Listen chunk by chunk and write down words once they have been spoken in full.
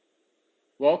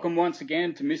Welcome once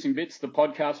again to Missing Bits, the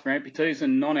podcast for amputees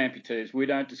and non-amputees. We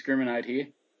don't discriminate here.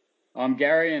 I'm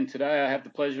Gary, and today I have the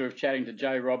pleasure of chatting to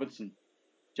Jay Robertson.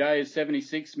 Jay is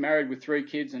 76, married with 3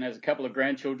 kids, and has a couple of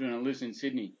grandchildren and lives in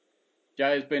Sydney.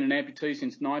 Jay has been an amputee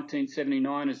since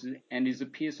 1979 and is a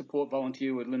peer support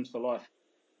volunteer with Limbs for Life.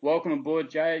 Welcome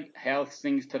aboard, Jay. How's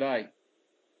things today?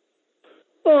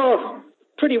 Oh,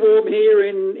 pretty warm here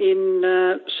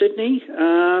in Sydney.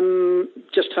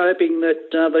 Just hoping that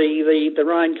the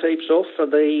rain keeps off for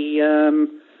the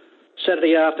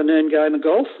Saturday afternoon game of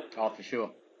golf. Oh, for sure.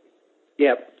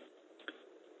 Yep.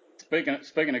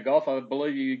 Speaking of golf, I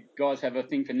believe you guys have a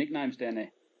thing for nicknames down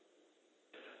there.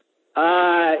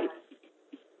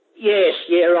 Yes,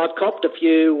 I've copped a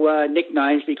few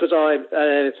nicknames because I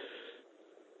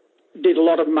did a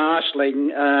lot of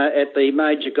marshalling at the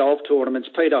major golf tournaments.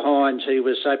 Peter Hines, who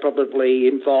was so probably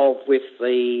involved with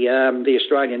the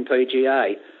Australian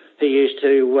PGA, he used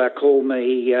to call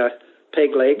me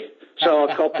Peg Leg, so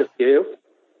I copped a few.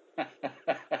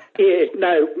 Yeah,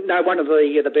 no, one of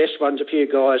the best ones, a few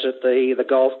guys at the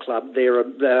golf club, they're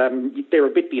a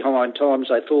bit behind times.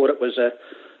 They thought it was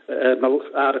my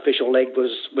artificial leg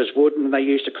was wood, and they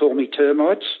used to call me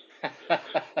termites.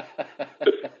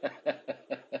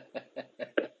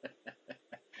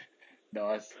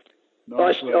 Nice.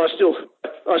 I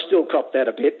still cop that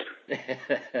a bit.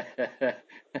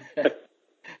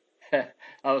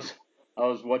 I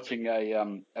was watching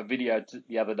a video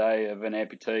the other day of an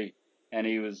amputee, and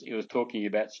he was talking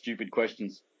about stupid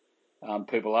questions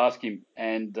people ask him,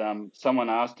 and someone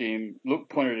asked him,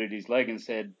 pointed at his leg and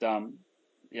said,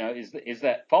 is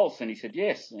that false? And he said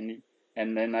yes, and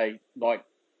then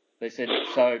they said,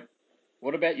 so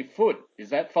what about your foot? Is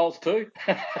that false too?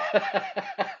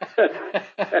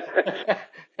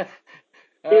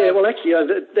 Yeah, well, actually,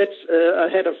 I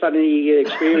had a funny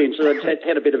experience. I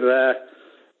had a bit of a.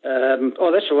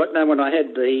 That's all right. No, when I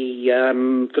had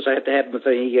because I had to have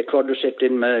the quadricep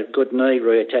in my good knee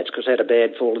reattached because I had a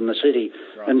bad fall in the city.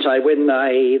 Right. And so when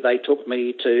they took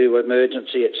me to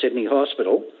emergency at Sydney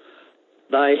Hospital,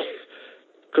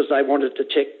 because they wanted to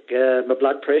check my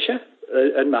blood pressure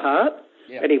and my heart.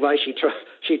 Yep. Anyway, she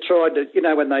tried to,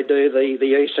 when they do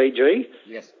the ECG.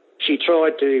 Yes. She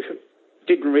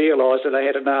didn't realise that I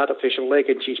had an artificial leg,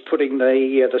 and she's putting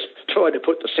trying to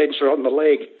put the sensor on the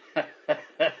leg.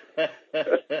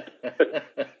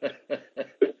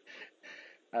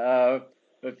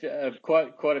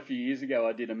 Quite a few years ago,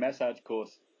 I did a massage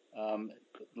course,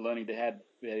 learning to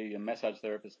be a massage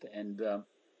therapist, and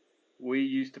we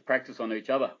used to practice on each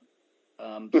other. So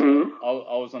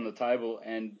I was on the table,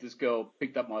 and this girl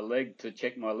picked up my leg to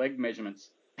check my leg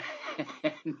measurements,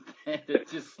 and it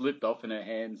just slipped off in her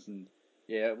hands, and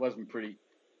yeah, it wasn't pretty.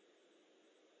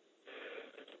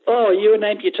 Oh, you an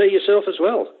amputee yourself as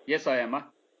well? Yes, I am.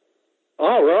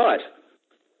 Oh, right.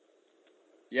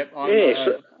 Yep,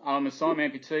 I'm a Simon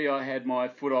amputee. I had my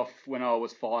foot off when I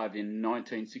was 5 in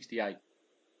 1968.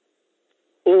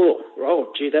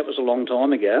 Oh, gee, that was a long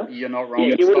time ago. You're not wrong.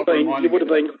 Yeah, you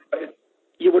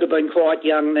would have been quite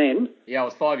young then. Yeah, I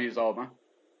was 5 years old, man.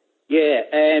 Yeah,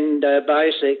 and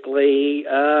basically,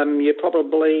 you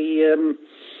probably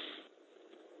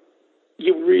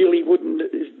you really wouldn't,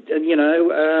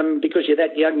 because you're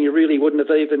that young, you really wouldn't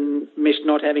have even missed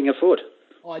not having a foot.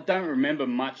 I don't remember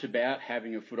much about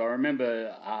having a foot. I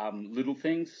remember little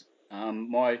things.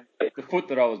 The foot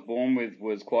that I was born with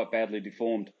was quite badly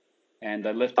deformed, and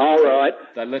they left it. Right.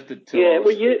 They left it till I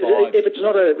was 5. If it's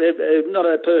not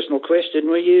a personal question,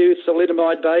 were you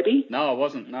thalidomide baby? No, I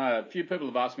wasn't. No, a few people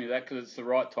have asked me that because it's the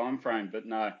right time frame, but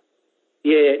no.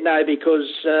 Yeah, no, because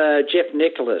Jeff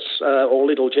Nicholas, or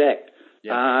Little Jack,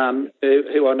 yeah.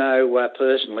 who I know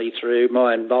personally through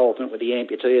my involvement with the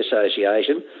Amputee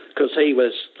Association, because he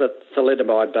was the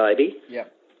thalidomide baby. Yeah.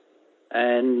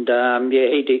 And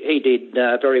he did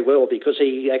very well because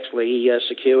he actually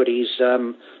secured his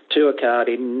tour card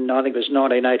in, I think it was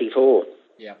 1984.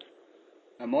 Yeah.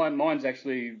 And mine's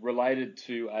actually related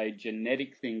to a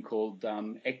genetic thing called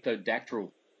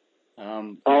ectrodactyl.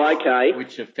 Okay.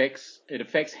 Which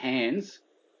affects hands.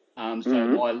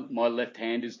 So my left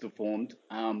hand is deformed,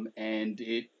 and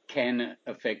it can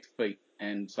affect feet,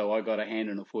 and so I got a hand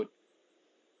and a foot.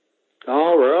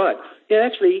 Oh, right. Yeah,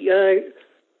 actually, I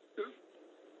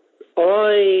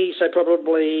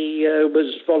probably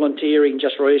was volunteering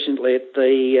just recently at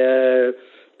the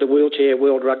Wheelchair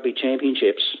World Rugby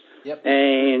Championships. Yep.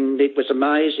 And it was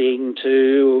amazing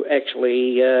to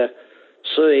actually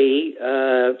see,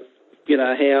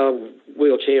 how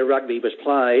wheelchair rugby was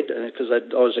played, because I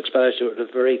was exposed to it for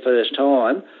the very first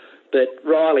time. But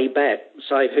Riley Batt,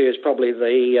 say, who is probably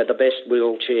the best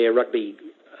wheelchair rugby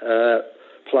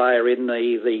player in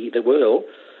the world.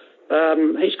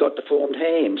 He's got deformed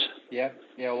hands. Yep.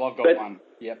 Yeah, well, I've got one.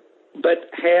 Yep. But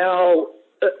how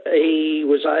he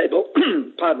was able,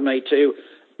 pardon me, to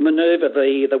manoeuvre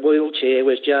the wheelchair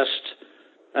was just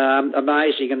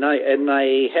amazing. And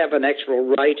they have an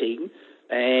actual rating,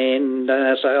 and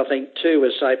so I think 2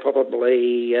 is say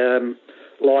probably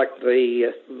like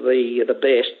the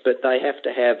best, but they have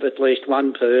to have at least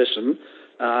one person,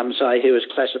 say, who is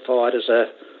classified as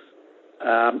a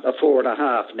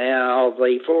 4.5. Now,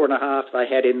 the 4.5 they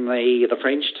had in the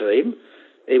French team,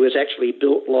 he was actually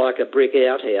built like a brick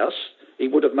outhouse. He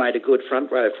would have made a good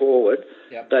front row forward,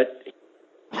 Yep. but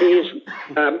his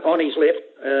on his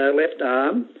left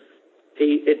arm,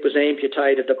 it was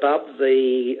amputated above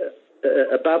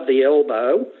the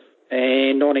elbow,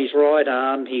 and on his right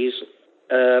arm,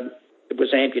 it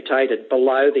was amputated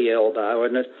below the elbow,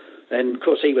 and of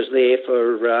course he was there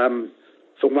for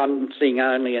one thing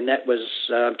only, and that was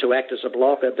to act as a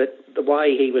blocker. But the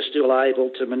way he was still able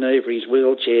to manoeuvre his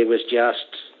wheelchair was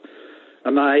just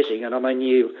amazing. And I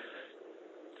mean,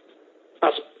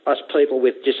 us people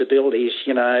with disabilities,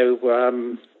 you know,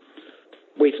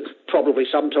 we probably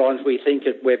sometimes we think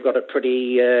we've got it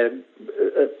pretty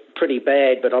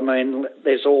bad, but I mean,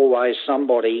 there's always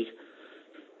somebody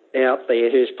out there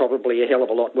who's probably a hell of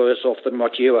a lot worse off than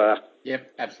what you are.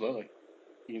 Yep, absolutely.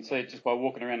 You can see it just by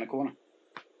walking around the corner.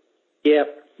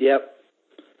 Yep.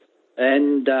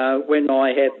 And when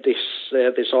I had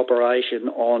this operation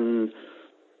on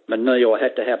my knee, I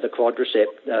had to have the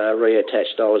quadricep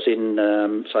reattached. I was in,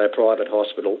 say, a private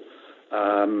hospital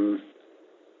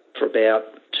for about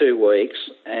 2 weeks,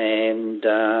 and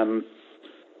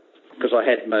because I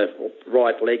had my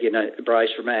right leg in a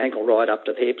brace from my ankle right up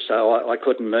to the hip, so I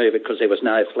couldn't move it because there was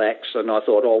no flex. And I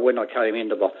thought, when I came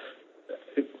into the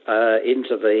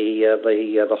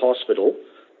hospital,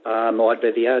 I'd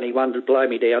be the only one to blow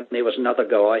me down. There was another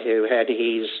guy who had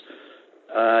his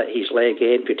leg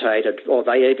amputated, or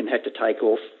they even had to take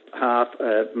off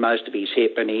most of his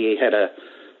hip, and he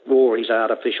wore his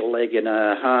artificial leg in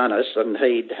a harness, and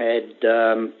he'd had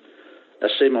a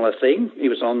similar thing. He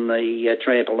was on the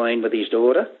trampoline with his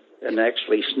daughter and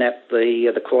actually snapped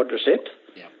the quadricep.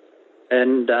 Yeah.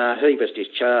 And he was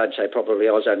discharged, so probably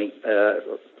I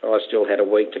still had a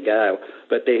week to go.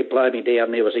 But they blew me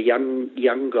down. There was a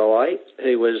young guy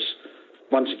who was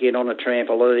once again on a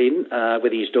trampoline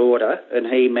with his daughter, and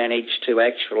he managed to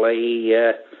actually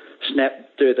snap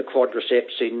through the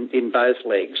quadriceps in both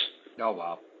legs. Oh,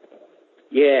 wow.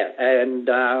 Yeah, and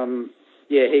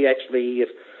he actually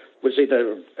was in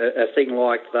a thing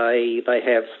like they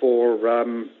have for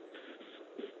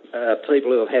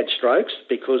people who have had strokes,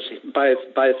 because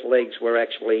both legs were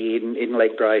actually in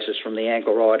leg braces from the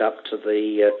ankle right up to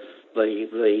the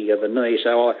knee.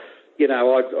 So I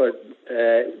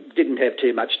didn't have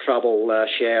too much trouble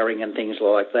showering and things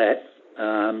like that.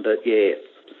 But yeah.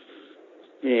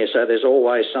 So there's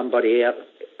always somebody out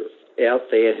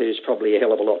there who's probably a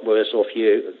hell of a lot worse off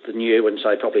than you, and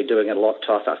so probably doing it a lot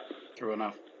tougher. True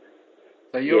enough.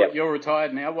 So you're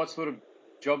retired now. What sort of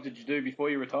job did you do before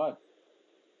you retired?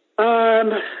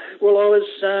 Well, I was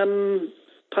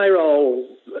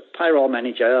payroll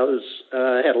manager.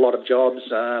 I had a lot of jobs.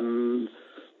 The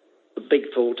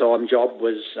big full-time job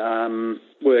was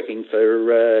working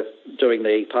for doing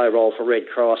the payroll for Red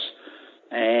Cross,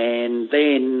 and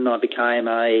then I became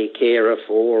a carer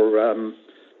for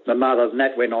my mother, and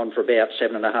that went on for about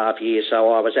 7.5 years.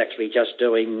 So I was actually just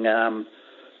doing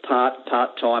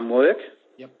part-time work.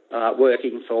 Yep.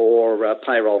 Working for a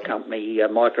payroll company,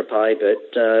 Micropay,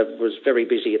 but was very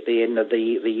busy at the end of the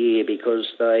year because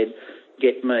they'd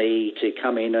get me to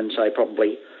come in and say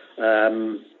probably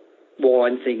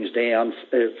wind things down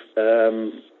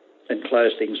and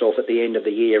close things off at the end of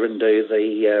the year and do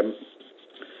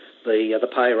the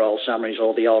payroll summaries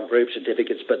or the old group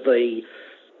certificates. But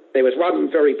there was one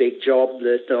very big job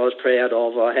that I was proud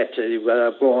of. I had to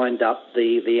wind up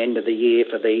the end of the year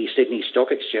for the Sydney Stock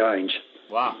Exchange.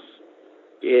 Wow.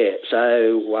 Yeah,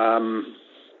 so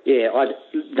I'd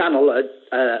done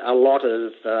a lot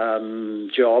of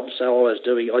jobs. So I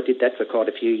did that for quite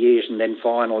a few years, and then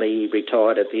finally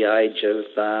retired at the age of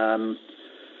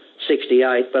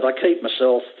 68. But I keep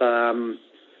myself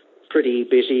pretty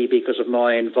busy because of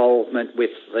my involvement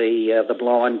with the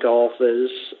blind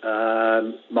golfers,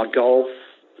 my golf,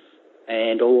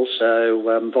 and also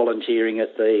volunteering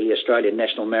at the Australian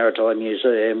National Maritime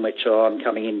Museum, which I'm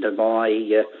coming into my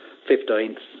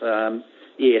 15th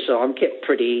year. So I'm kept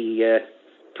pretty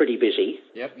busy.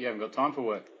 Yep, you haven't got time for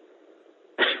work.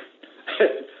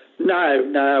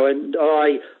 No, and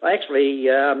I actually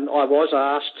I was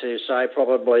asked to say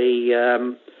probably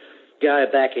go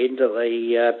back into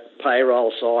the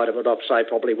payroll side of it, I'd say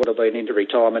probably would have been into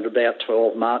retirement about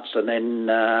 12 months, and then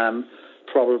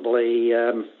probably,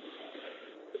 had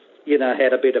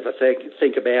a bit of a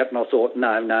think about it, and I thought,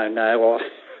 no,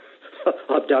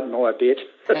 I've done my bit.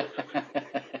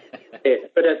 Yeah,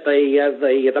 but at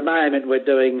the moment we're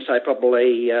doing, say,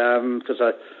 probably, because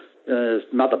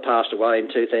mother passed away in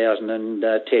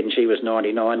 2010. She was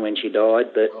 99 when she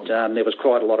died, but there was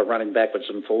quite a lot of running backwards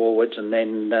and forwards, and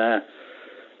then my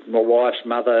wife's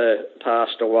mother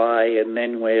passed away, and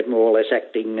then we're more or less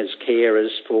acting as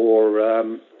carers for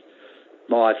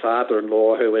my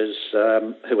father-in-law, who was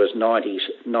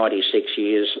 96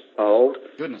 years old.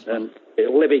 Goodness, and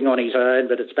living on his own,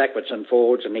 but it's backwards and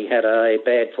forwards, and he had a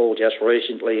bad fall just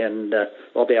recently, and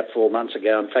about 4 months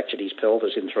ago, and fractured his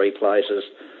pelvis in 3 places.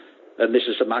 And this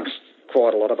is amongst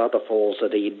quite a lot of other falls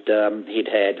that he'd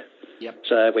had. Yep.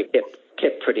 So we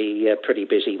kept pretty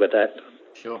busy with that.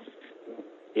 Sure.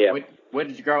 Yeah. Where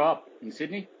did you grow up? In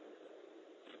Sydney?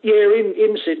 Yeah,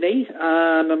 in Sydney.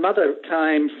 My mother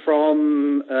came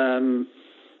from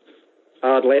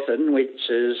Ardlethan, which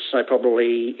is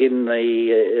probably in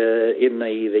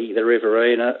the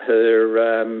Riverina.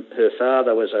 Her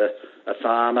father was a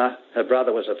farmer. Her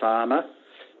brother was a farmer.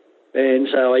 And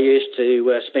so I used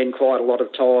to spend quite a lot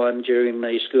of time during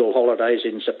the school holidays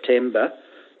in September,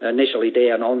 initially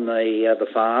down on the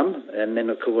farm, and then,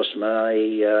 of course, my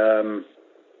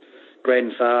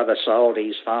grandfather sold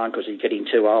his farm because he was getting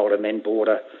too old, and then bought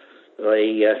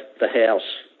the house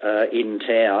in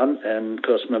town. And, of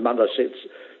course, my mother said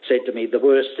to me, the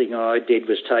worst thing I did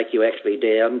was take you actually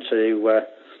down to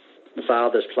my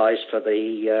father's place for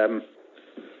when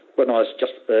I was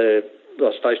just... I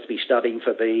was supposed to be studying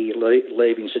for the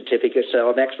leaving certificate, so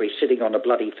I'm actually sitting on a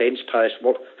bloody fence post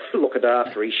looking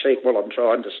after his sheep while I'm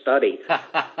trying to study.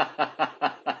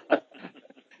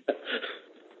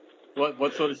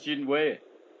 What sort of student were you?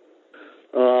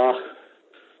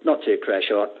 Not too crash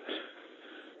hot.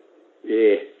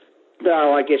 Yeah.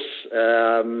 No, I guess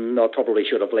I probably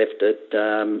should have left it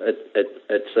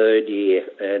at third year,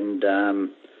 and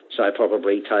so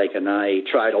probably taken a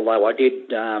trade, although I did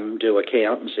do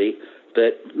accountancy.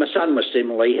 But my son was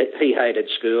similar. He hated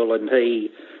school, and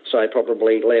he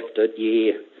probably left at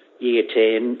year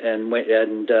 10 and went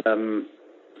and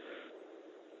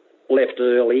left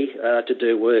early to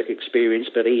do work experience.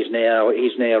 But he's now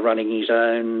running his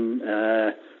own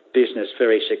business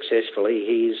very successfully.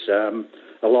 He's a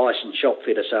licensed shop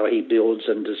fitter, so he builds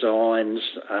and designs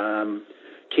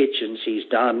kitchens. He's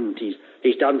done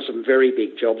some very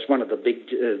big jobs. One of the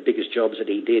biggest jobs that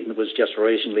he did was just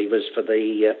recently was for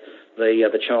the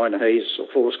Chinese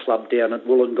Force Club down at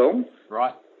Wollongong.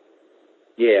 Right.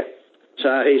 Yeah.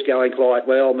 So he's going quite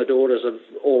well. My daughters have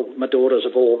all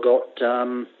got.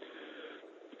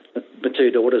 The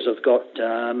 2 daughters have got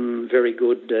very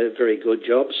good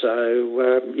jobs.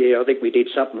 So I think we did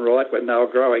something right when they were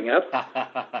growing up.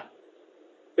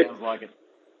 Sounds like it.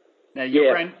 Now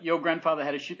your grandfather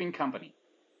had a shipping company.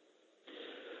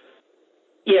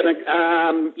 Yeah,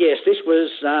 yes, this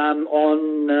was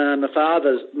on my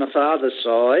father's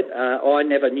side. I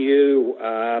never knew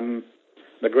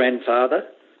my grandfather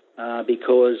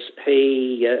because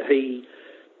he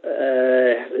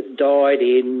died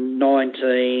in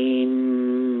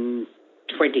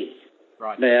 1920.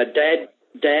 Right. Now,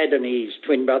 Dad and his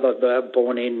twin brother were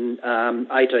born in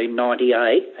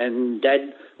 1898, and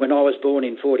Dad, when I was born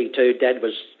in 42, Dad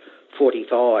was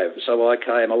 45, so I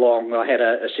came along. I had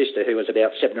a sister who was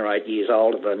about 7 or 8 years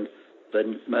older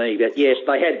than me. But yes,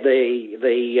 they had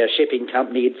the shipping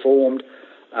company had formed.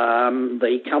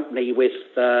 The company with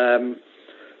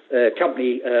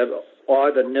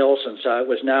Ivan Nelson, so it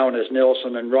was known as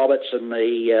Nelson and Roberts, and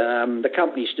the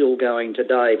company's still going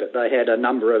today. But they had a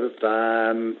number of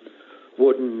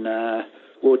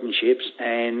wooden ships,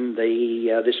 and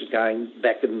this was going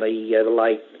back in the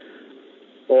late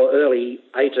or early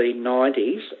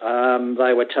 1890s.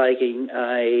 They were taking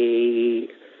a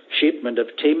shipment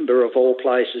of timber, of all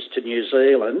places, to New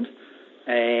Zealand,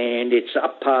 and it's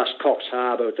up past Cox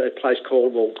Harbour, a place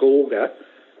called Woolgoolga,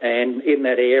 and in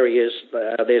that area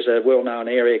there's a well-known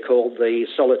area called the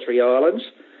Solitary Islands,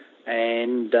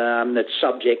 and it's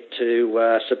subject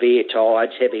to severe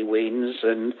tides, heavy winds,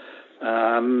 and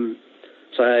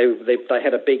so they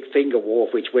had a big finger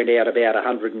wharf which went out about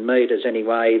 100 metres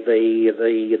anyway.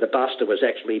 The Buster was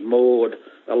actually moored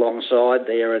alongside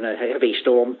there, and a heavy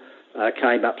storm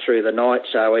came up through the night,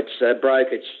 so it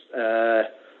broke its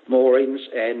moorings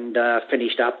and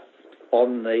finished up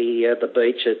on the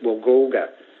beach at Woolgoolga.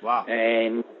 Wow.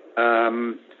 And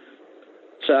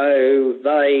so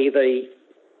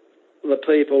the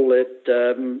people at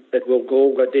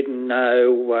Woolgoolga didn't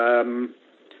know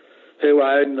who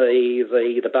owned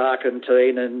the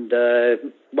Barkentine, and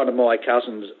one of my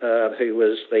cousins, who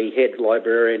was the head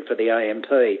librarian for the AMP,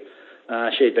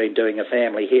 she'd been doing a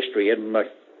family history, and my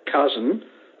cousin,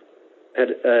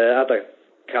 other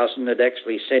cousin, had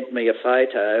actually sent me a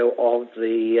photo of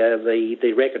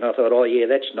the wreck, and I thought, oh yeah,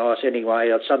 that's nice.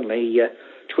 Anyway, I suddenly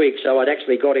twigged, so I'd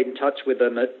actually got in touch with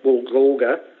them at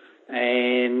Woolgoolga,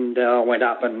 and I went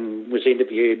up and was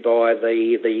interviewed by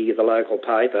the local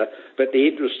paper. But the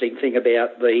interesting thing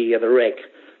about the wreck,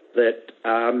 that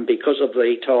because of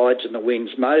the tides and the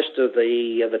winds, most of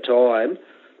the time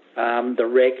the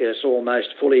wreck is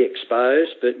almost fully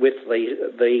exposed. But with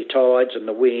the tides and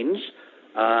the winds,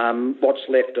 what's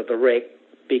left of the wreck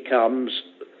becomes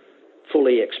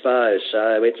fully exposed.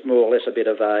 So it's more or less a bit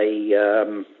of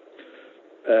a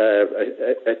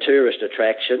tourist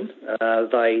attraction.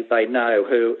 They know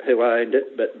who owned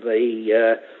it, but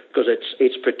because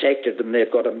it's protected, and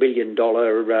they've got $1 million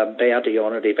bounty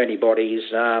on it if anybody's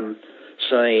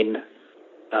seen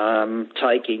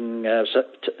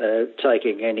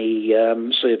taking any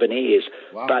souvenirs.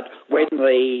 Wow. But when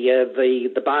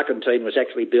the Barkentine was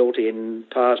actually built in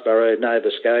Parsborough, Nova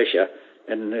Scotia,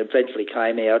 and eventually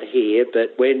came out here,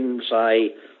 but when,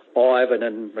 say, Ivan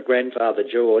and my grandfather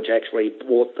George actually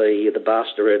bought the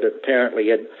Buster, it apparently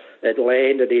had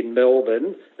landed in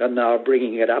Melbourne, and they were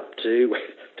bringing it up to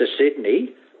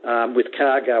Sydney with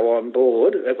cargo on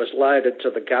board. It was loaded to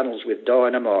the gunnels with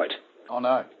dynamite. Oh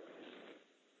no.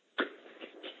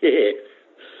 Yeah.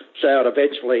 So it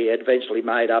eventually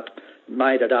made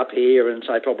it up here, and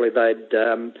so probably they'd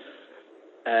done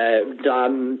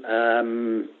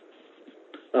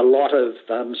a lot of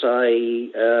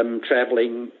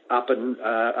travelling up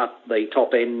the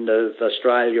top end of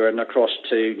Australia and across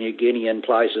to New Guinea and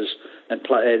places, and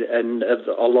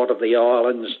a lot of the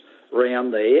islands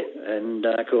around there. And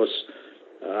of course,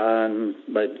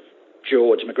 but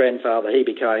George, my grandfather, he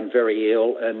became very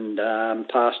ill and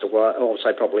passed away.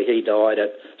 Also, probably he died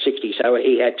at 60, so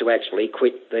he had to actually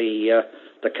quit the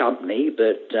company.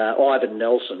 But Ivan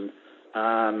Nelson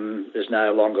is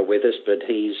no longer with us, but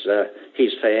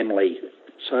his family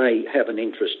have an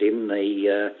interest in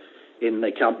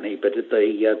the company. But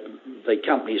the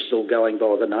company is still going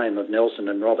by the name of Nelson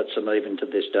and Robertson even to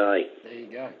this day. There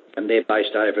you go. And they're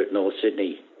based over at North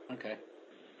Sydney. Okay.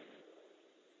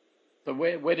 So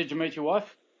where did you meet your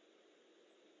wife?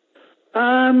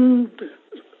 Blind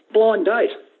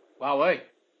date. Wow,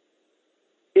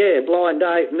 Yeah, blind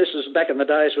date, and this is back in the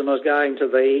days when I was going to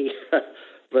the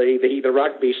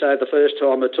rugby. So the first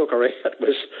time I took her out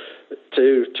was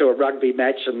to a rugby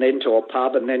match, and then to a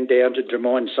pub, and then down to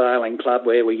Drummoyne Sailing Club,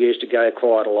 where we used to go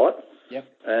quite a lot. Yep.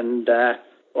 And I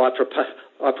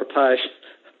proposed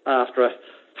after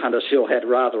Hunters Hill had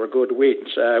rather a good win,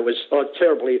 so it was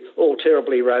all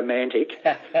terribly romantic.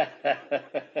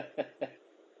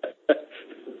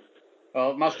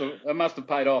 Well, it must have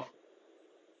paid off.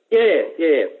 Yeah,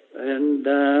 and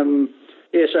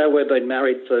so we've been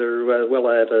married for well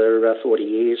over 40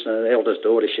 years. The eldest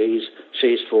daughter,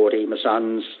 she's 40, my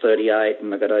son's 38,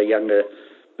 and I've got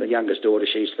the youngest daughter,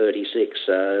 she's 36.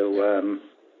 So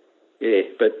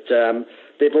but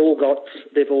they've all got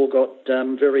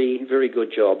very, very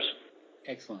good jobs.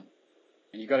 Excellent.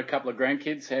 And you've got a couple of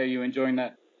grandkids. How are you enjoying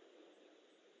that?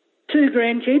 2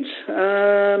 grandkids.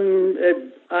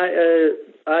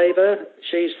 Ava,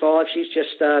 she's 5. She's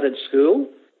just started school.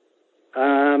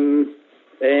 And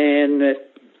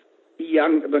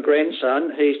my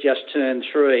grandson, he's just turned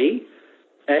 3.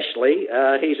 Ashley,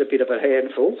 he's a bit of a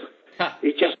handful.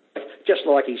 He's just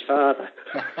like his father.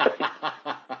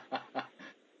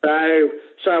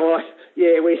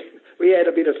 We had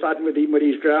a bit of fun with him when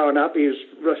he's growing up. He was,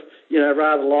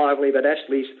 rather lively, but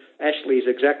Ashley's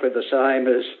exactly the same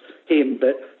as him.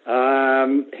 But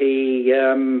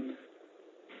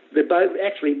they're both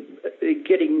actually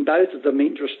getting both of them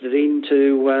interested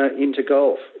into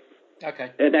golf.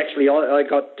 Okay. And actually, I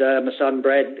got my son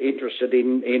Brad interested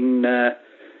in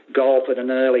golf at an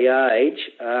early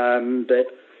age, but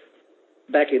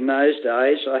back in those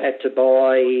days, I had to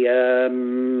buy.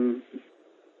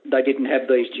 They didn't have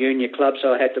these junior clubs,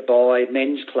 so I had to buy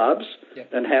men's clubs.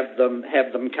 Yep. And have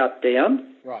them cut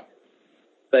down. Right.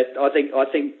 But I think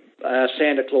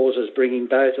Santa Claus is bringing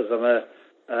both of them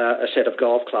a set of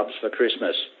golf clubs for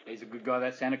Christmas. He's a good guy,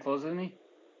 that Santa Claus, isn't he?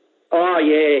 Oh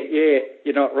yeah,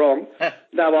 you're not wrong.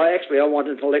 No, I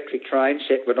wanted an electric train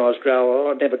set when I was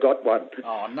growing up. I never got one.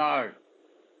 Oh no.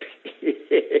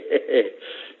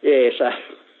 Yeah, so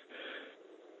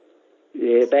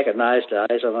Yeah, back in those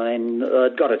days, I mean,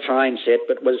 I'd got a train set,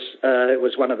 but it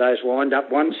was one of those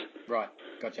wind-up ones. Right,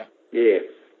 gotcha. Yeah.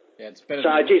 Yeah, it's better.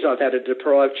 So, geez, I've had a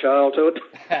deprived childhood.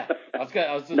 I was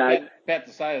just about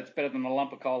to say it's better than the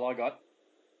lump of coal I got.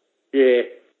 Yeah.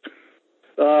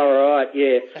 All right.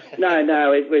 Yeah.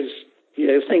 No. It was.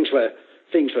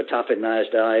 Things were tough in those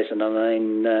days, and I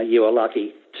mean, you were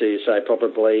lucky to say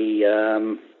probably,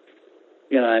 to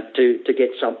get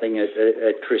something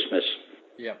at Christmas.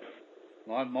 Yeah.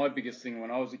 My biggest thing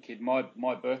when I was a kid, my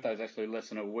birthday was actually less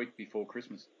than a week before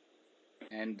Christmas,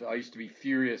 and I used to be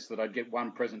furious that I'd get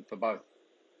one present for both.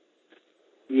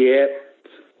 Yeah.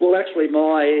 Well, actually,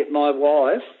 my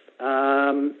wife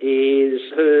is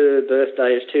her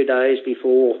birthday is 2 days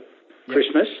before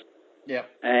Christmas. Yeah.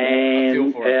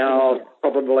 And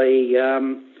probably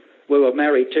we were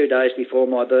married 2 days before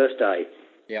my birthday.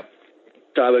 Yep.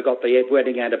 So we got the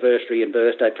wedding anniversary and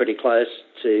birthday pretty close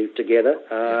together.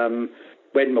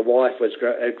 When my wife was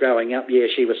growing up,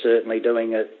 she was certainly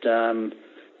doing it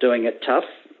tough.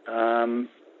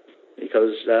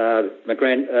 Because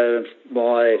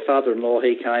my father-in-law,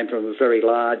 he came from a very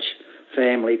large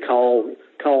family coal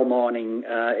mining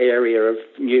area of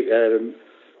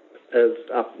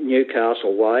up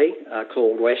Newcastle Way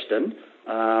called Weston.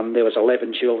 There was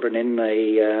 11 children in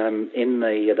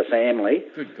the family.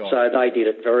 Good God. So they did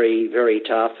it very, very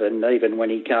tough. And even when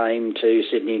he came to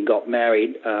Sydney and got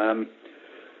married,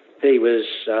 he was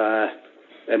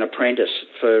an apprentice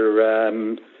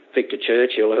for Victor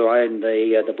Churchill, who owned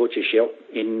the butcher shop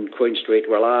in Queen Street,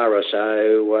 Wallara.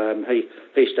 So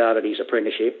he started his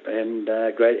apprenticeship and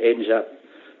ends up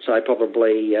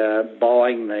probably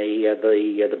buying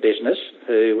the business.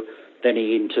 Who then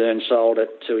he in turn sold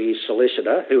it to his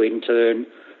solicitor, who in turn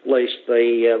leased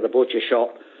the butcher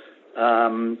shop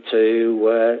to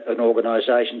an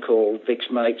organisation called Vic's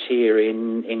Meats here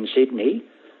in Sydney.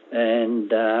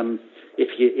 And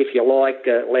if you like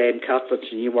lamb cutlets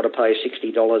and you want to pay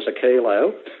 $60 a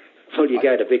kilo, well, you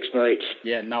go to Vic's Meats.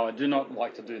 Yeah, no, I do not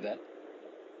like to do that.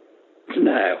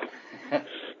 No.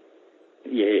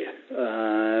 Yeah,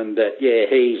 but yeah,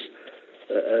 he's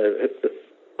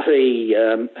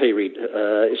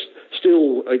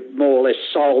still more or less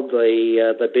sold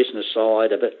the business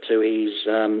side of it to his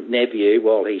nephew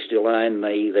while he still owned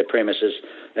the premises,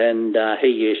 and he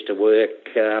used to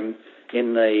work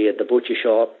in the butcher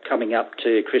shop coming up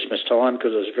to Christmas time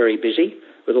because it was very busy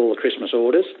with all the Christmas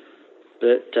orders.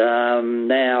 But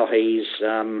now he's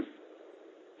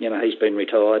been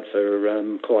retired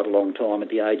for quite a long time at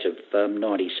the age of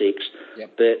 96.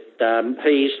 Yep. But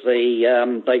he's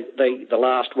the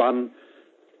last one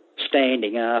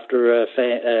standing after a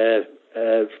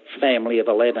family of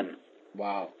 11.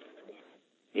 Wow.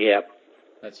 Yeah.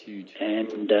 That's huge.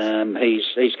 And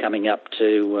he's coming up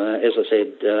to, as I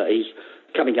said, he's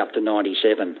coming up to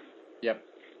 97. Yep.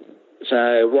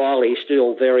 So while he's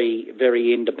still very,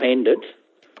 very independent,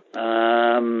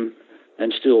 and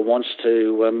still wants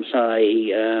to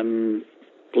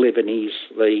live in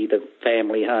the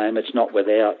family home, it's not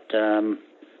without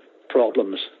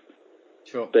problems.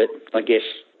 Sure. But I guess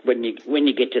when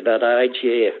you get to that age,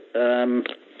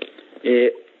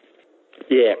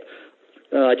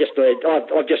 I've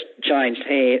just changed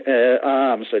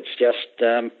arms. It's just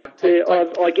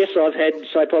I guess I've had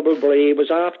probably it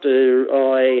was after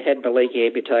I had my leg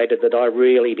amputated that I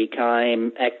really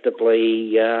became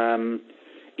actively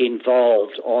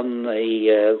involved on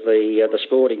the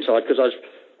sporting side, because I was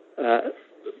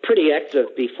pretty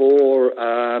active before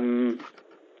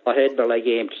I had my leg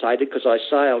amputated, because I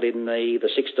sailed in the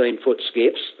 16-foot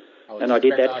skips, and I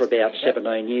did that for about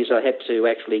 17 years. I had to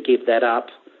actually give that up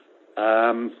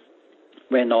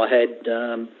when I had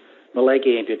my leg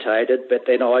amputated, but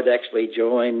then I'd actually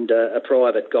joined a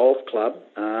private golf club,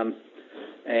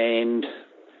 and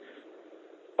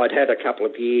I'd had a couple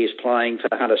of years playing for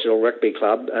Huntersville Rugby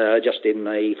Club, just in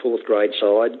the fourth grade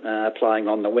side, playing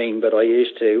on the wing, but I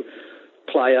used to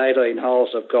play 18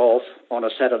 holes of golf on a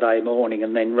Saturday morning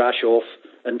and then rush off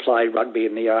and play rugby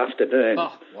in the afternoon.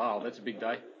 Oh, wow, that's a big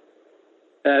day.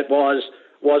 It was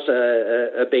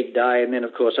a big day, and then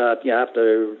of course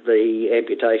after the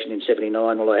amputation in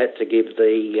 '79, well, I had to give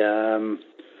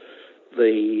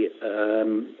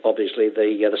obviously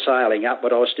the sailing up,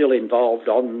 but I was still involved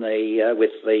on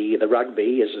with the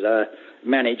rugby as a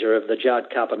manager of the Judd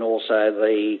Cup and also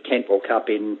the Kentwell Cup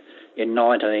in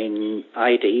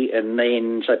 1980, and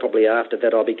then so probably after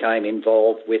that I became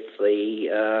involved with the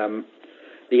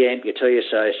Amputee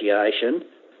Association,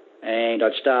 and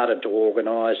I'd started to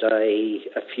organise a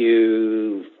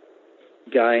few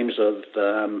games of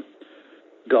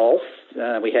golf.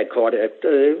 We had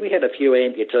a few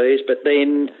amputees, but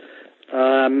then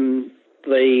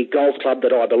the golf club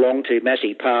that I belong to,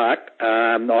 Massey Park,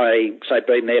 I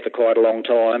been there for quite a long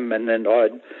time, and then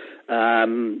I'd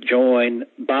join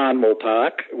Barnwell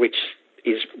Park, which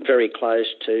is very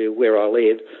close to where I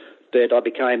live. But I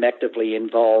became actively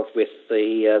involved with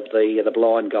the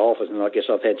blind golfers, and I guess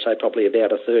I've had probably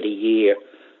about a 30-year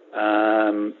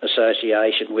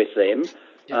association with them.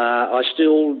 I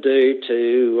still do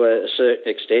to a certain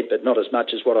extent, but not as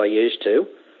much as what I used to.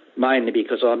 Mainly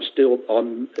because I'm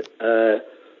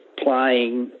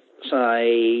playing,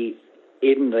 say,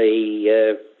 in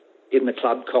the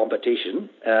club competition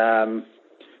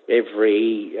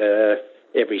every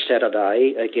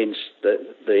Saturday against the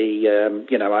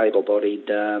able-bodied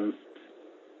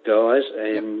guys.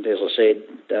 And as I said,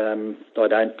 I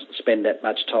don't spend that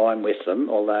much time with them.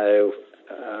 Although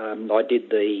I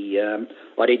did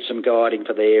some guiding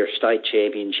for their state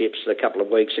championships a couple of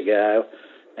weeks ago.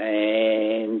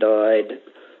 And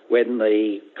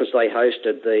because they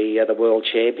hosted the World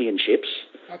Championships,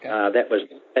 that was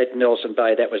at Nelson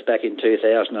Bay. That was back in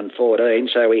 2014.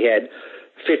 So we had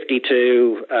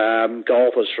 52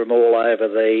 golfers from all over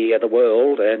the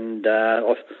world, and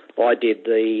I did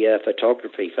the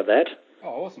photography for that.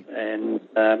 Oh, awesome! And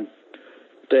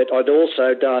but I'd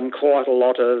also done quite a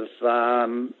lot of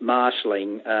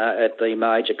marshalling at the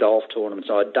major golf tournaments.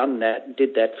 I'd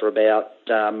did that for about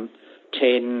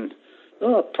 10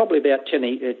 or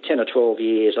 12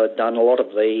 years. I'd done a lot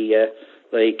of the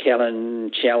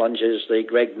Callan Challenges, the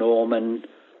Greg Norman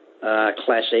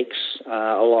Classics,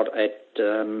 a lot at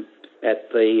the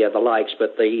Lakes.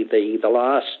 But the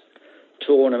last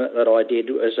tournament that I did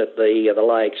was at the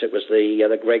Lakes. It was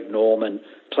the Greg Norman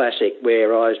Classic,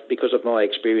 where because of my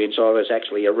experience, I was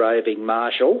actually a roving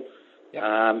marshal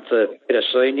for Peter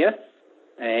Senior.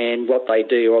 And what they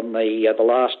do on the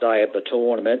last day of the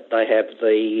tournament, they have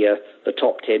the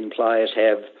top 10 players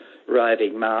have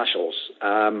roving marshals.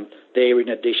 They're in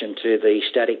addition to the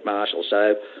static marshal.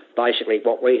 So basically,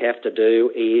 what we have to do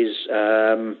is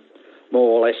more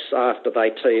or less after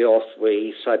they tee off,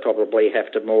 we probably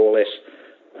have to more or less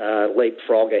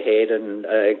leapfrog ahead and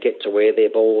get to where their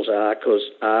balls are, because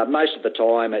most of the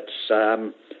time it's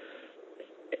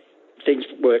things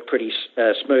work pretty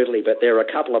smoothly, but there are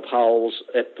a couple of holes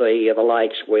at the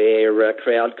Lakes where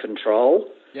crowd control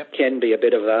can be a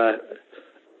bit of a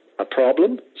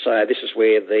problem. So this is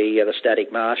where the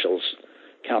static marshals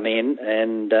come in,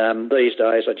 and these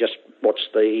days I just watch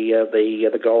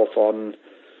the golf on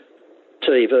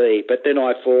TV. But then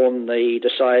I formed the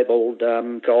Disabled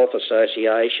Golf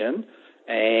Association,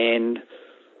 and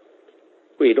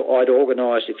I'd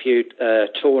organised a few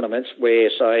tournaments where,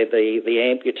 say, the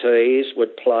amputees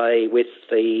would play with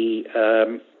the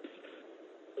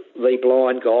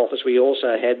blind golfers. We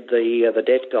also had the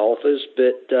deaf golfers,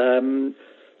 but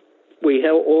we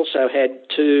also had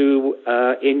two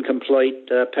incomplete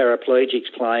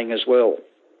paraplegics playing as well.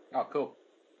 Oh, cool.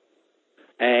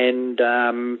 And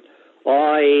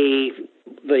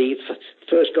the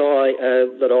first guy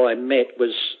that I met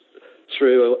was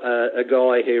through a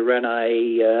guy who ran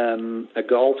a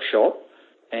golf shop,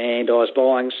 and I was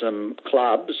buying some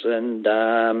clubs, and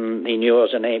he knew I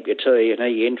was an amputee, and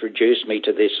he introduced me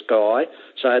to this guy.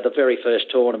 So the very first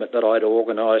tournament that I'd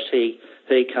organised, he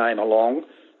came along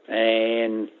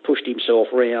and pushed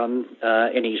himself around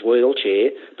in his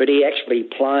wheelchair, but he actually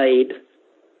played,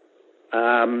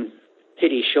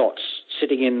 hit his shots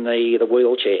sitting in the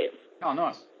wheelchair. Oh,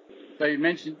 nice. So you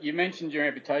mentioned your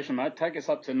amputation, mate. Take us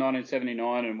up to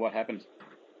 1979 and what happened.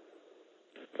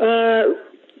 Well,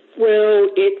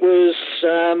 it was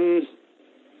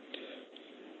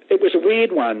a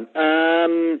weird one.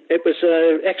 It was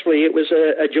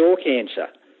a jaw cancer.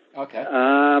 Okay.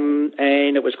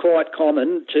 And it was quite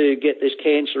common to get this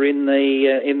cancer in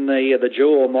the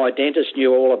jaw. My dentist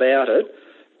knew all about it,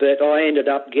 but I ended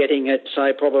up getting it,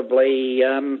 say, probably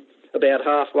about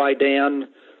halfway down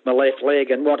my left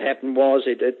leg. And what happened was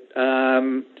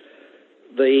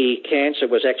the cancer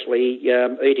was actually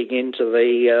eating into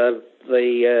the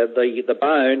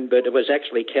bone, but it was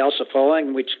actually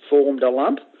calcifying, which formed a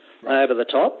lump over the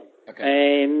top. Okay.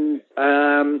 And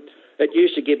it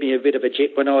used to give me a bit of a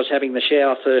jip when I was having the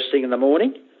shower first thing in the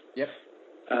morning. Yep.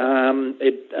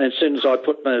 As soon as I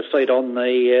put my feet on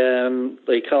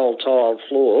the cold tiled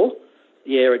floor,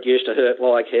 it used to hurt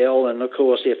like hell. And of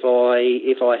course, if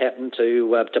I happened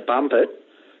to bump it,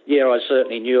 I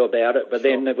certainly knew about it. But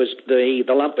then it was the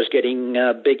lump was getting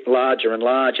larger and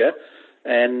larger,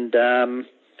 and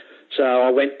so I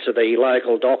went to the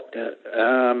local doctor.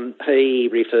 He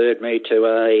referred me to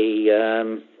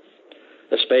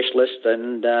a specialist,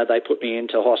 and they put me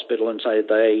into hospital and said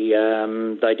they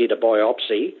did a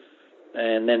biopsy,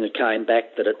 and then it came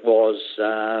back that it was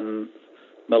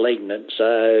malignant.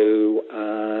 So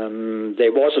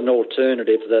there was an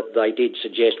alternative that they did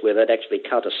suggest where they'd actually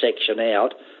cut a section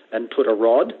out and put a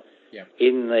rod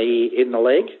in the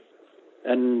leg,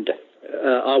 and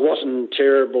I wasn't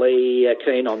terribly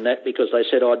keen on that because they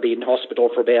said I'd be in hospital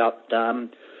for about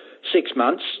 6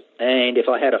 months, and if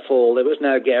I had a fall, there was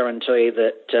no guarantee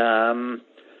that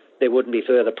there wouldn't be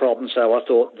further problems. So I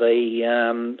thought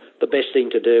the best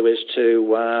thing to do is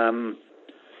to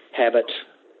have it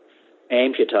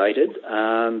amputated,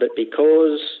 but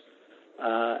because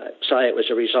say it was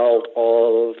a result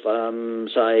of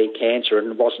say cancer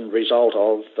and wasn't a result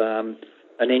of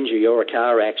an injury or a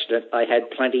car accident, they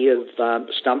had plenty of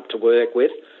stump to work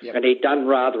with, and he'd done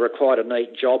rather quite a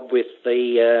neat job with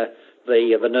the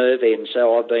nerve end.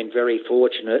 So I've been very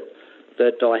fortunate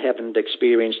that I haven't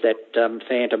experienced that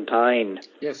phantom pain.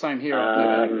 Yeah, same here.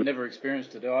 I've never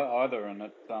experienced it either, and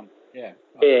some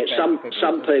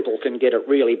people can get it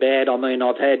really bad. I mean,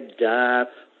 I've had.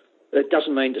 It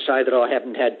doesn't mean to say that I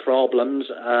haven't had problems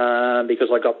because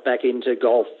I got back into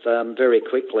golf very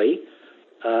quickly.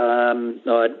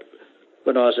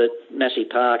 When I was at Massey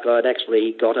Park, I'd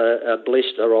actually got a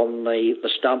blister on the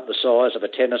stump the size of a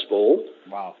tennis ball.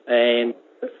 Wow. And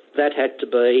that had to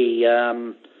be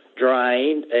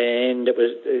drained, and it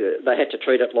was they had to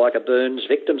treat it like a burns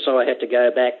victim, so I had to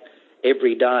go back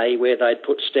every day where they'd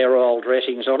put sterile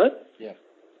dressings on it. Yeah.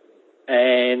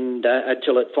 And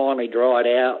until it finally dried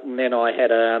out, and then I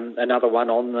had another one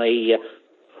on the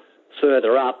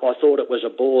further up. I thought it was a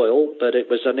boil, but it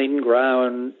was an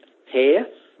ingrown hair.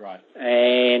 Right.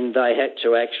 And they had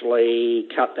to actually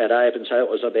cut that open, so it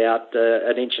was about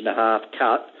an 1.5 inch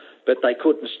cut, but they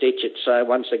couldn't stitch it. So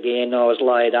once again, I was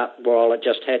laid up while it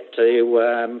just had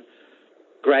to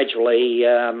gradually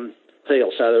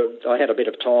heal. So I had a bit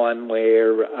of time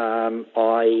where I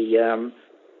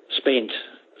spent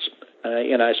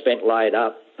laid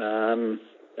up and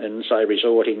so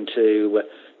resorting to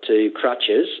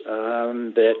crutches.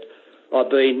 But I've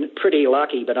been pretty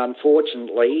lucky, but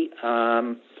unfortunately,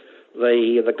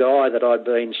 the guy that I'd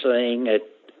been seeing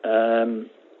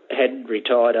had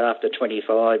retired after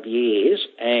 25 years,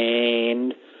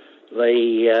 and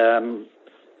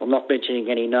I'm not mentioning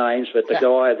any names, but the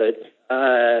guy that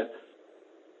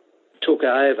took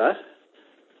over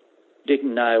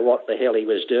didn't know what the hell he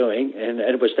was doing, and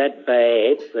it was that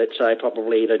bad that say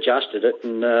probably it adjusted it,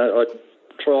 and I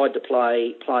tried to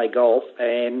play golf,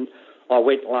 and I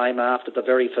went lame after the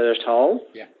very first hole.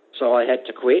 Yeah. So I had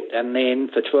to quit, and then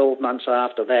for 12 months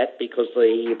after that, because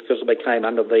I came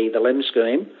under the LEM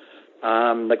scheme,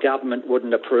 the government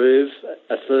wouldn't approve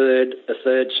a third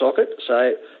socket.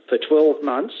 So for 12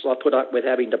 months, I put up with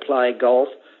having to play golf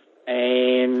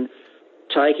and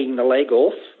taking the leg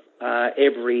off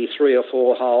every 3 or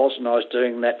 4 holes, and I was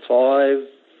doing that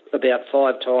about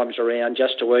five times around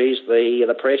just to ease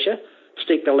the pressure.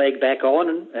 Stick the leg back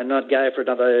on, and I'd go for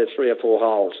another 3 or 4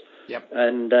 holes. Yep.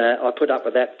 And I put up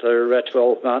with that for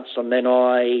 12 months, and then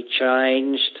I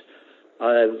changed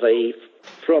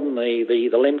from the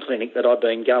LEM clinic that I've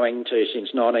been going to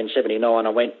since 1979. I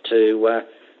went to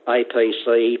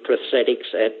APC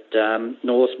Prosthetics at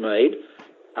Northmead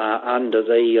under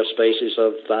the auspices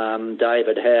of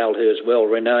David Howell, who is well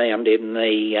renowned in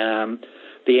the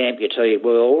amputee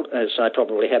world, so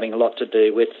probably having a lot to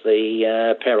do with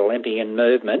the Paralympian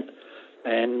movement.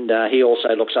 And he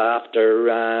also looks after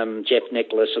Jeff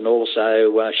Nicholas and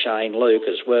also Shane Luke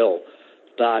as well.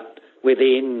 But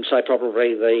within, say,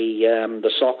 probably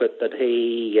the socket that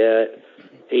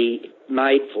he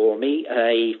made for me,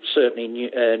 he certainly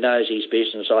knows his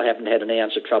business. I haven't had an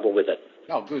ounce of trouble with it.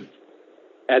 Oh, good.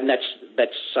 And that's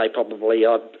say probably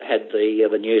I've had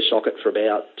the new socket for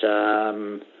about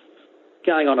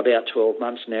going on about 12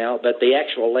 months now. But the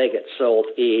actual leg itself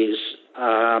is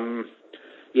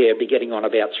be getting on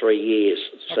about 3 years.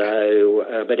 Okay.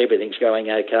 So, but everything's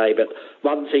going okay. But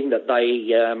one thing that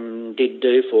they did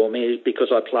do for me,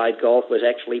 because I played golf, was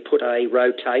actually put a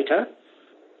rotator.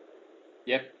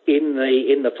 Yep. In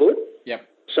the foot. Yep.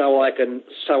 So I can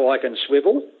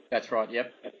swivel. That's right.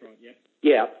 Yep.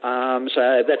 Yeah.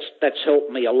 So that's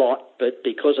helped me a lot. But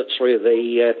because it's through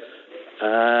the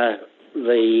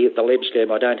LEM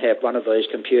scheme, I don't have one of these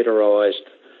computerised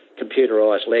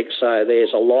legs, so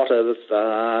there's a lot of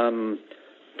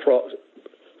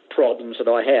problems that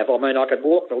I have. I mean, I could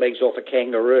walk the legs off a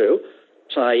kangaroo,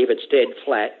 say, if it's dead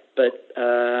flat, but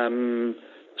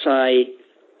say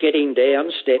getting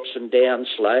down steps and down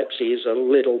slopes is a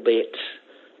little bit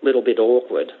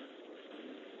awkward.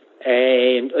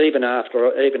 And even after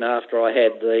I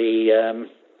had the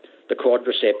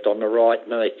quadricep on the right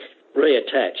knee,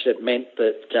 reattached, it meant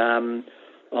that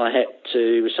I had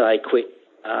to, say, quit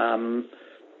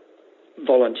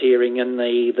volunteering in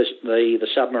the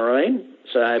submarine.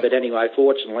 So, but anyway,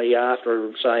 fortunately,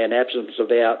 after, say, an absence of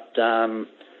about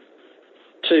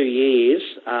 2 years,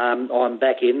 I'm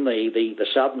back in the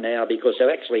sub now, because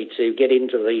actually to get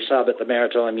into the sub at the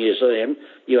Maritime Museum,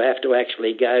 you have to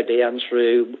actually go down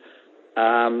through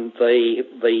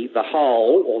the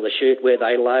hole or the chute where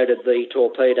they loaded the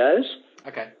torpedoes.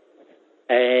 Okay.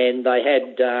 And they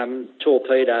had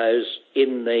torpedoes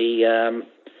in the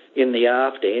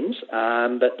aft ends,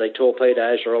 but the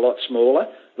torpedoes are a lot smaller,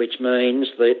 which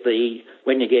means that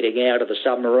when you're getting out of the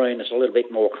submarine, it's a little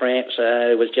bit more cramped. So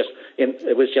it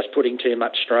was just putting too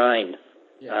much strain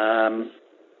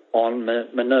on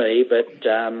my knee.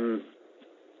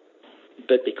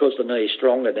 But because the knee's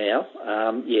stronger now,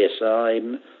 yes,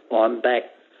 I'm back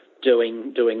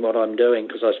doing what I'm doing,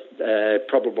 because I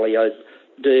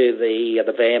do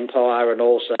the Vampire and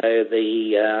also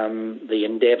the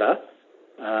Endeavour.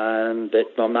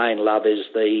 But my main love is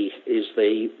the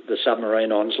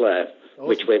submarine Onslow, awesome,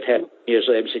 which we've had in the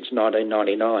museum since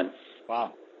 1999.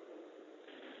 Wow.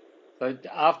 So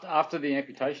after the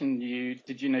amputation,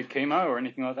 did you need chemo or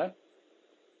anything like that?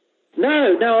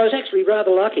 No, I was actually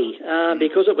rather lucky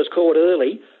because it was caught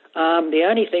early. The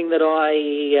only thing that I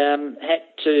had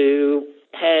to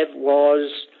have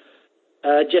was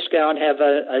just go and have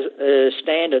a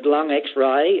standard lung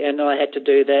X-ray, and I had to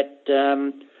do that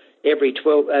every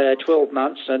 12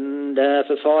 months and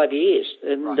for 5 years.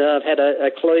 And right. I've had a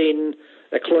clean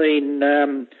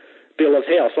bill of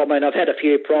health. I mean, I've had a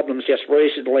few problems just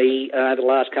recently the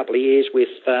last couple of years with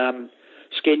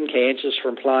skin cancers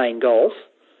from playing golf.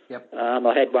 Yep.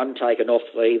 I had one taken off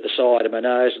the side of my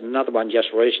nose, and another one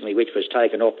just recently, which was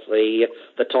taken off the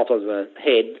top of the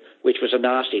head, which was a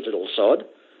nasty little sod.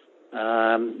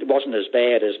 It wasn't as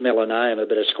bad as melanoma,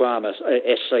 but a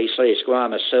SCC,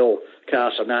 squamous cell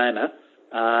carcinoma,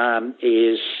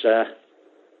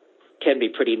 can be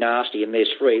pretty nasty, and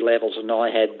there's 3 levels, and I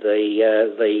had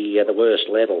the worst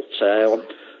level. So I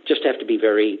just have to be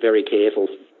very, very careful.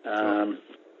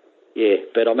 Yeah,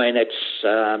 but I mean, it's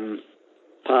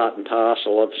part and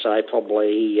parcel of, say,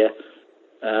 probably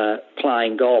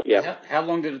playing golf. Yeah. How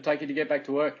long did it take you to get back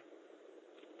to work?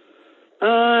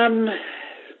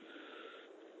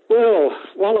 Well,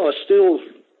 while I was still...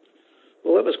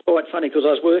 Well, it was quite funny, because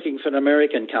I was working for an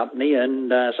American company,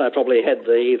 and so I probably had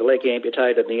the leg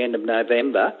amputated at the end of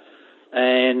November.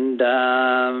 And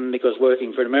because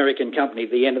working for an American company,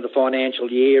 the end of the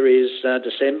financial year is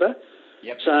December.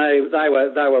 Yep. So they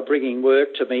were bringing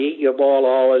work to me while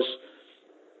I was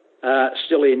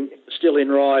still in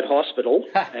Ryde Hospital,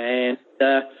 and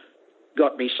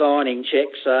got me signing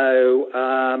checks. So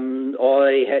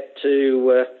I had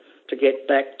to get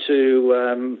back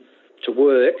to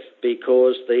work,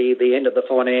 because the end of the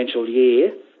financial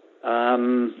year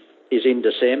is in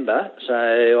December. So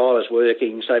I was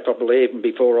working, say, probably even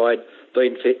before I'd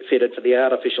been fitted for the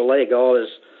artificial leg. I was,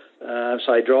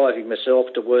 say, driving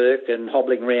myself to work and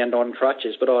hobbling around on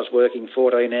crutches, but I was working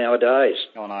 14-hour days.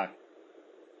 Oh, no.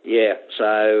 Yeah,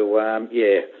 so,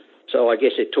 So I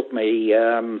guess it took me,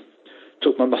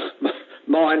 took my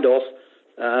mind off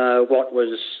what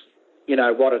was...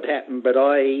 what had happened, but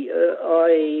I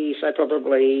say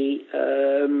probably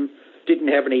didn't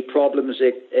have any problems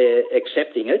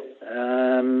accepting it.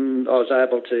 I was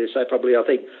able to say probably, I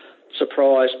think,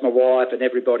 surprised my wife and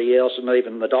everybody else, and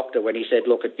even the doctor, when he said,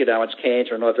 look, it's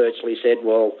cancer, and I virtually said,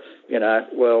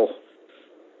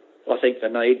 I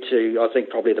think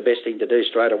probably the best thing to do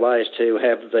straight away is to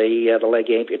have the leg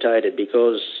amputated,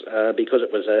 because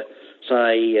it was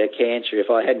cancer. If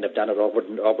I hadn't have done it, I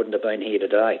wouldn't have been here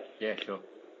today. Yeah, sure.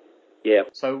 Yeah.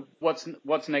 So what's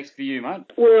next for you,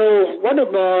 mate? Well, one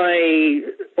of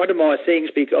my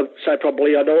things, because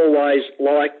probably I'd always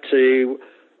like to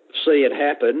see it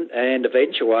happen and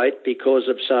eventuate, because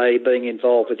of, say, being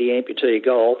involved with the amputee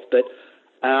golf, but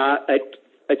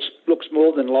it looks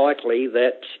more than likely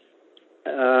that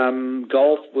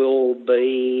golf will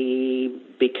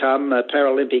become a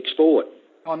Paralympic sport.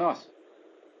 Oh, nice.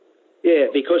 Yeah,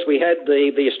 because we had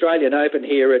the Australian Open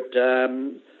here at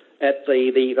the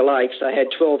Lakes. They had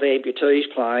 12 amputees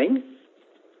playing,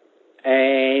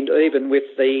 and even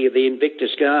with the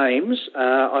Invictus Games,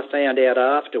 I found out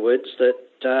afterwards that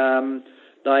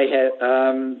they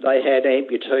had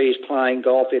amputees playing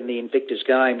golf in the Invictus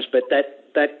Games, but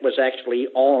that was actually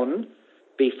on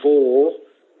before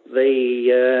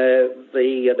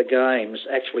the games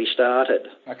actually started.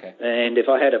 Okay. And if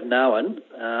I had have known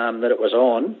that it was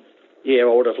on, yeah,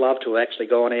 I would have loved to have actually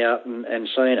gone out and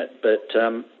seen it. But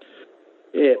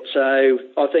Yeah, so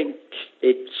I think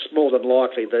it's more than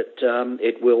likely that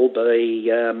it will be,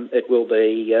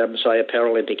 say, a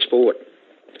Paralympic sport.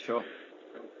 Sure.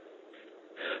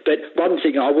 But one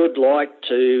thing I would like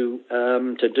to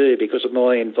do, because of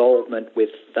my involvement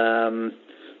with,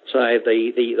 say,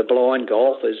 the blind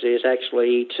golfers, is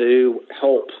actually to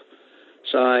help,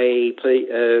 say,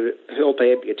 help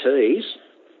amputees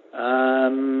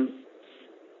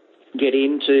get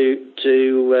into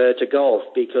to golf,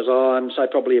 because I'm, say,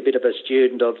 probably a bit of a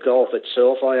student of golf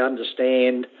itself. I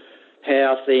understand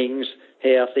how things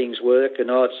work, and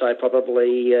I'd say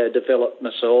probably develop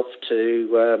myself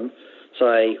to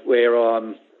say where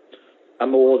I'm a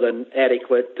more than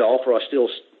adequate golfer. I still,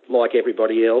 like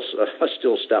everybody else, I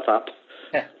still stuff up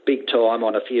big time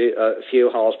on a few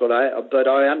holes, but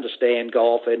I understand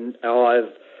golf, and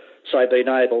I've, say, been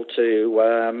able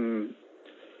to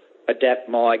adapt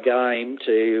my game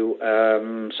to,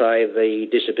 say, the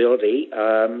disability.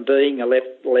 Being a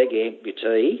left leg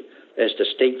amputee, as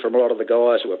distinct from a lot of the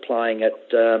guys who are playing at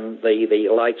the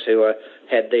lakes who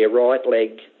had their right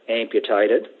leg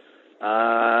amputated,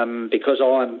 because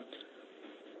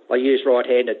I use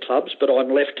right-handed clubs, but I'm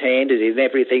left-handed in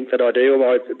everything that I do.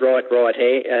 I'm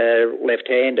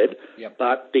left-handed, yep.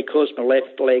 But because my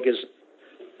left leg has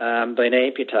been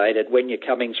amputated, when you're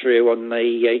coming through on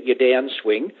your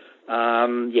downswing,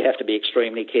 you have to be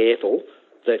extremely careful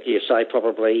that you say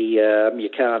probably you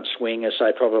can't swing as,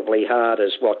 say, probably hard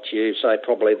as what you say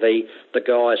probably the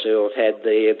guys who have had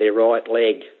their right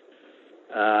leg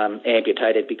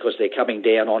amputated, because they're coming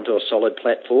down onto a solid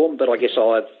platform. But I guess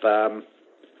I've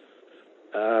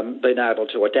been able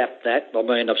to adapt that. I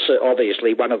mean,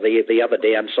 obviously one of the other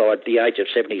downside, the age of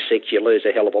 76, you lose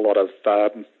a hell of a lot of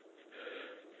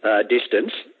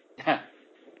distance.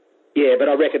 Yeah, but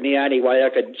I reckon the only way I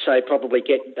could, say, probably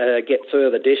get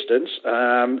further distance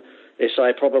is,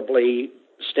 say, probably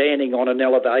standing on an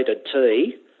elevated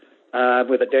tee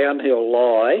with a downhill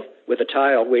lie with a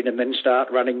tailwind, and then start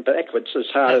running backwards as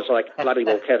hard as I bloody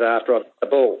well can after a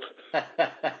ball.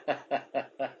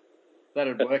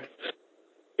 That'd work.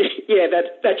 Yeah,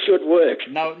 that should work.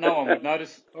 No one would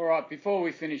notice. All right, before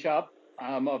we finish up,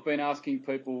 I've been asking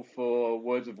people for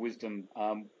words of wisdom.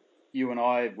 You and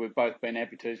I, we've both been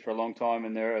amputees for a long time,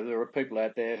 and there are people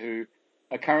out there who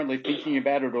are currently thinking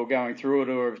about it or going through it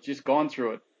or have just gone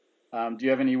through it. Do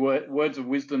you have any words of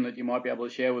wisdom that you might be able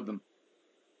to share with them?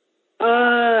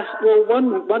 Well,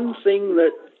 one thing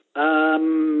that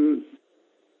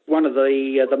one of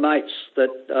the mates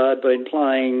that I've been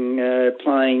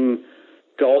playing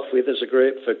golf with as a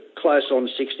group for close on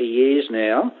 60 years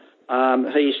now,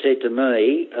 he said to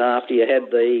me after you had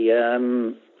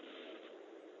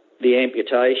the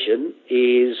amputation,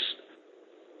 is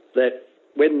that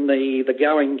when the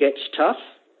going gets tough,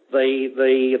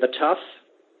 the tough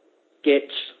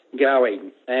gets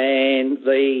going. And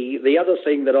the other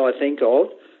thing that I think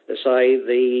of is, say,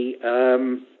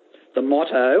 the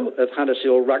motto of Hunters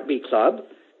Hill Rugby Club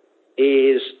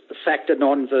is facta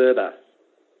non verba.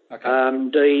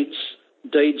 Okay.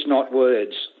 Deeds, not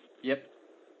words. Yep.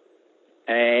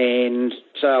 And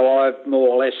so I've more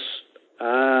or less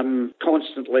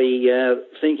constantly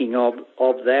thinking of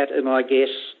that. And I guess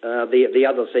the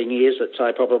other thing is that,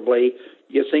 say, probably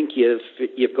you think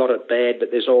you've got it bad,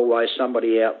 but there's always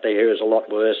somebody out there who's a lot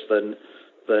worse than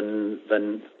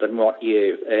what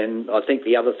you. And I think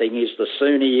the other thing is, the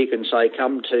sooner you can, say,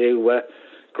 come to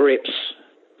grips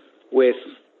with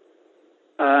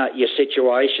your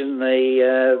situation,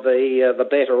 the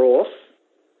better off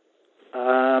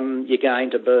you're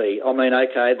going to be. I mean,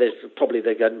 okay,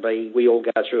 we all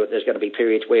go through it. There's going to be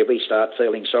periods where we start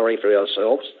feeling sorry for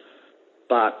ourselves,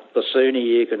 but the sooner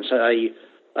you can say,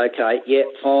 okay, yeah,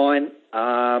 fine.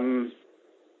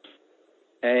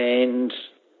 And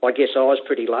I guess I was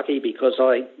pretty lucky, because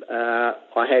I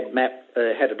had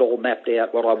it all mapped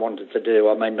out what I wanted to do.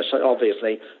 I mean,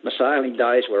 obviously my sailing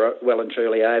days were well and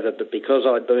truly over, but because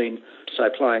I'd been, say,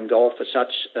 playing golf for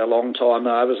such a long time,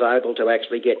 I was able to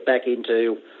actually get back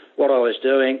into what I was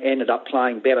doing. Ended up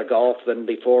playing better golf than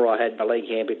before I had my leg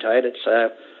amputated. So,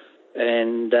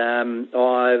 and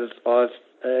I've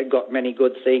got many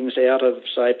good things out of,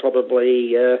 say,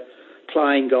 probably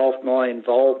playing golf, my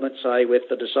involvement, say, with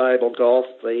the disabled golf,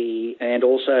 and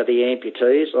also the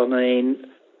amputees. I mean,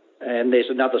 and there's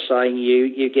another saying: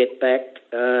 you get back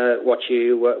what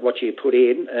you put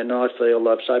in, and I feel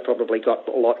I've, say, probably got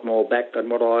a lot more back than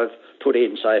what I've put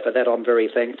in. So for that, I'm very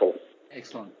thankful.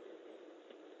 Excellent.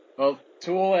 Well,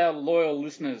 to all our loyal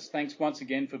listeners, thanks once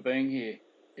again for being here.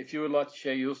 If you would like to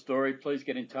share your story, please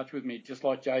get in touch with me, just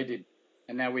like Jay did.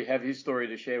 And now we have his story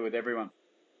to share with everyone.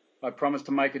 I promise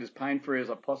to make it as pain-free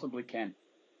as I possibly can.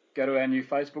 Go to our new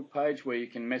Facebook page where you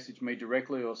can message me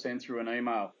directly or send through an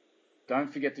email.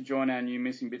 Don't forget to join our new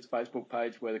Missing Bits Facebook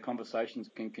page where the conversations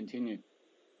can continue.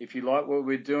 If you like what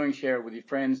we're doing, share it with your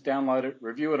friends, download it,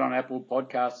 review it on Apple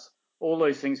Podcasts. All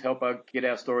these things help us get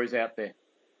our stories out there.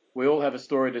 We all have a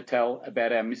story to tell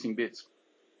about our missing bits.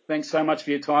 Thanks so much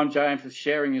for your time, Jay, and for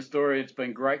sharing your story. It's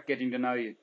been great getting to know you.